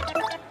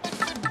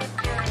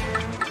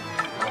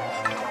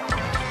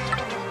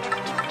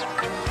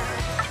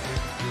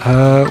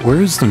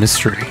 Where's the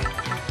mystery?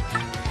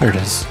 There it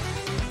is.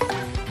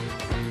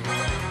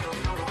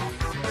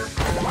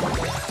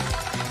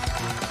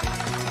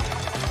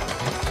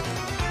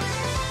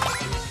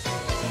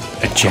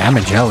 A jam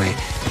and jelly.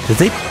 Did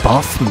they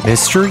buff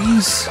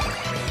mysteries?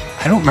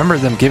 I don't remember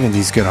them giving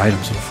these good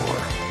items before.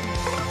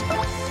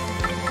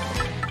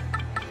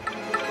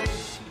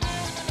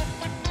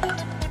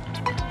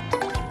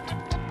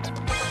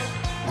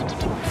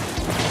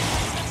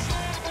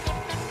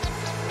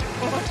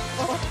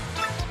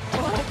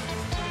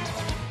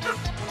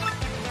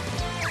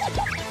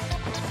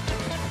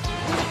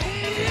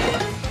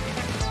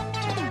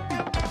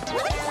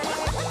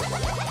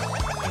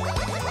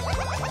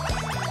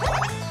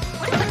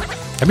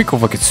 That'd be cool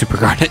if I could super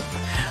guard it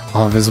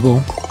while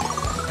invisible.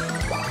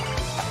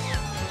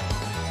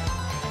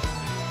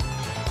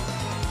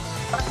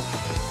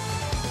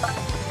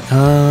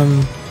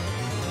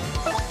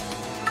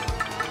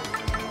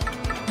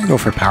 I go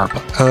for power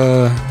punch.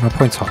 My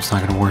point swap's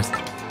not gonna worth.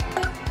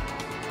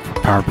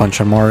 Power punch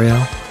on Mario.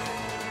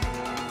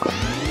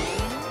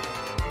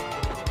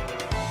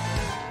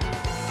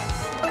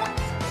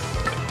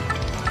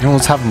 You know,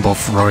 let's have them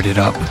both roided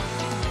up.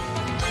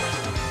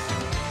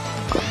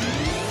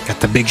 Got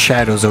the big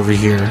shadows over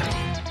here.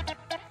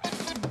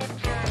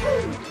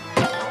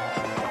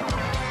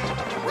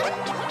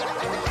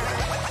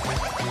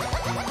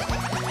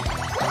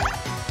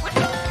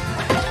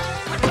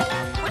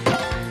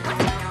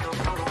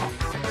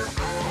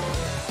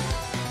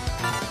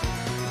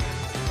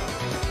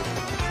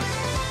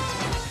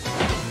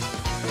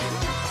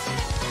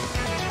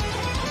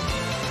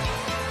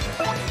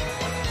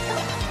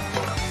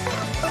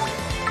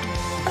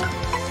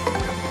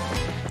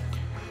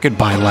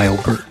 Goodbye,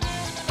 Lylebert.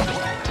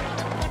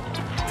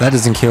 If that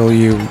doesn't kill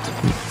you,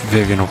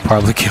 Vivian will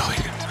probably kill you.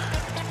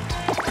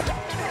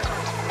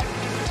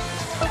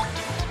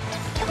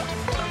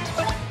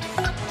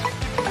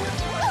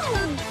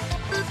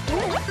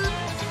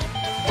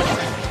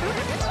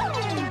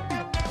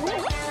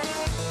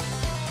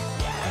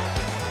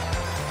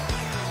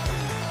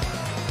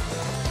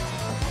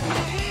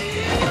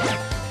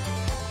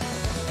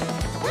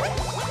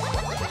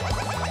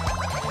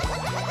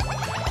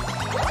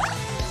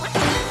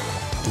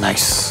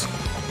 Nice.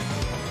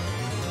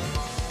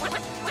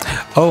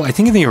 Oh, I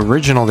think in the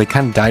original they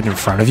kind of died in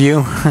front of you.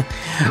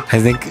 I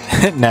think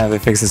now they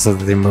fix it so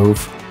that they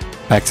move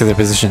back to their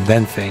position,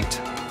 then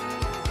faint.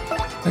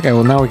 Okay,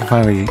 well now we can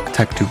finally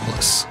attack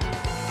Dupless.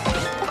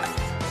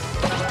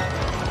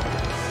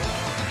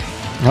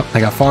 Oh, they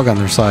got fog on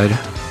their side.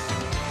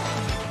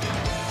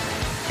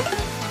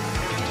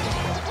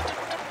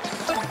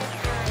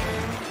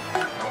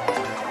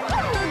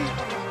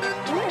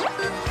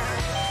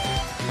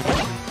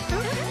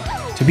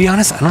 To be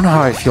honest, I don't know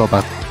how I feel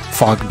about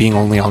fog being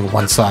only on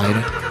one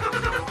side.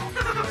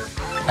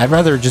 I'd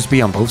rather just be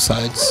on both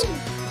sides.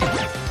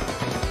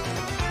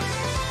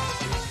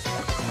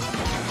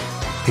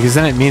 Because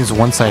then it means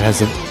one side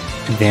has an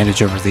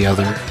advantage over the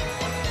other.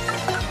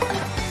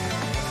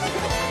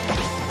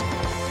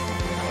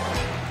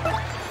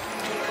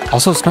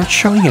 Also, it's not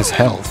showing his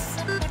health,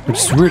 which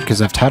is weird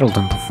because I've tattled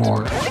him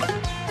before.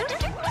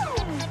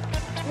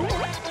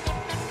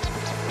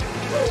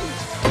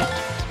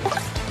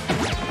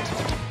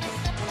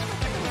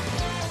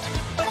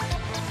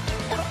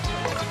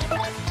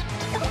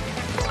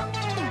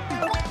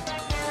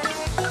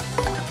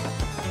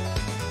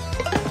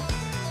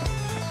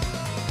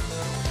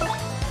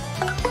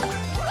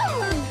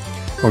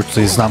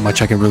 Fortunately, there's not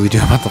much I can really do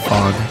about the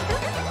fog.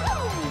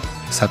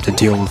 Just have to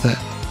deal with it.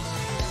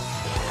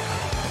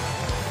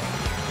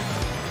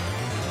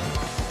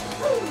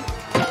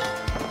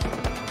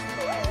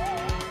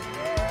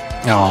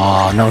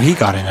 Oh no, he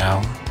got it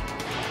now.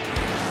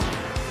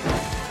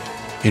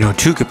 You know,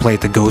 2 could play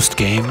the ghost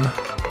game.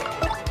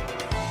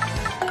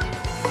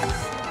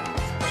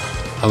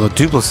 Although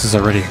Dupless is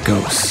already a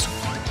ghost.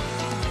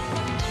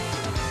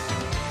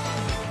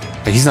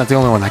 But he's not the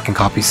only one that can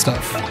copy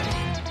stuff.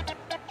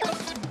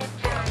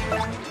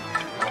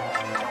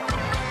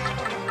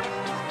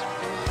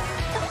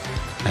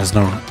 There's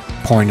no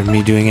point of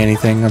me doing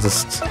anything. I'll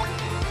just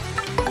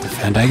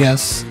defend, I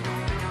guess.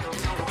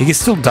 He can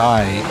still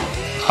die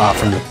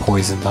from the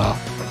poison, though.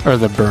 Or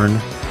the burn.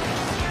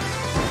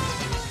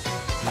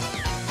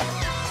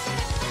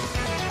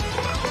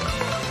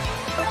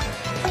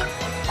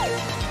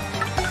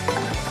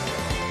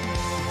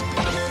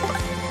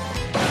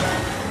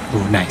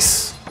 Ooh,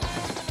 nice.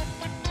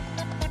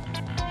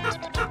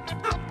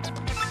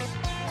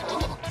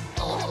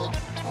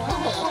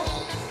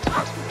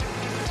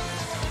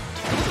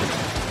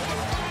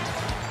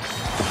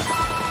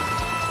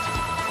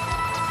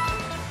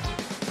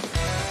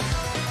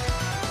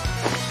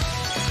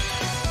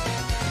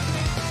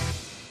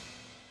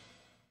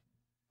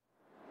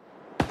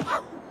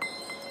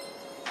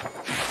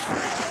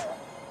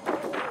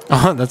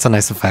 Oh, that's a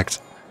nice effect.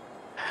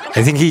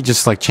 I think he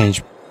just like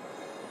changed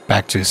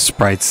back to his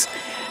sprites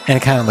in a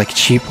kind of like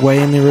cheap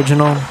way in the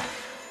original.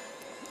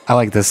 I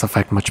like this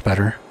effect much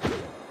better.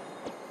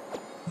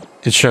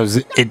 It shows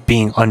it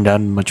being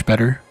undone much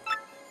better.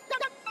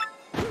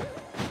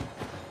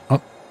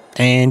 Oh,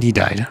 and he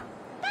died.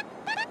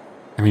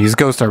 I mean, he's a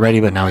ghost already,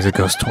 but now he's a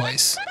ghost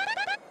twice.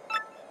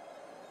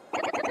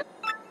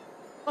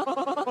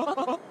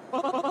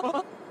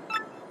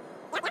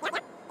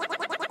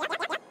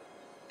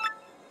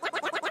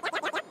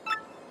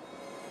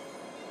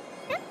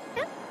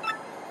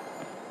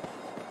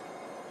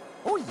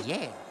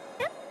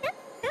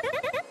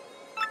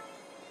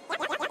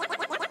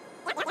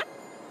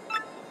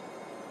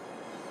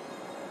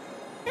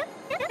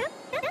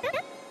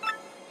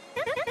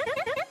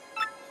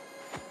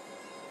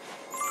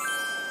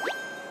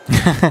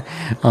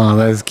 Oh,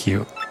 that was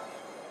cute.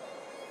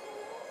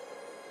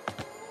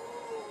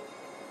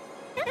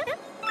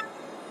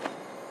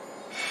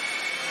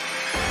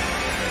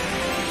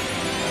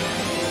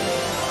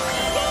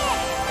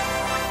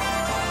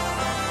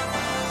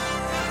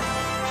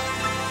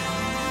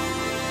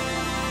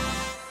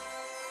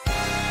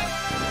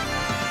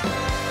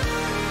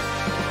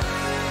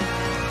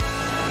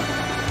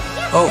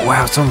 Oh,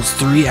 wow, it's almost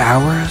 3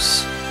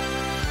 hours?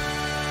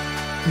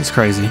 It's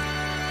crazy.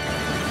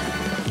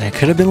 It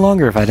could have been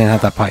longer if I didn't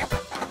have that pipe.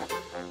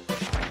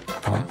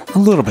 Well, a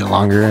little bit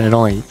longer, and it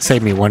only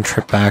saved me 1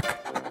 trip back.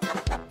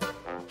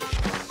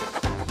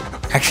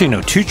 Actually,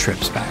 no, 2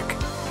 trips back.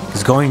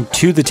 It's going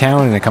to the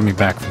town and then coming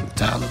back from the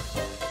town.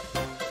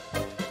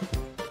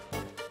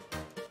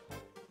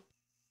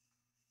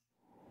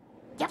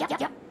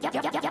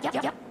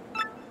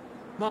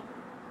 Yep.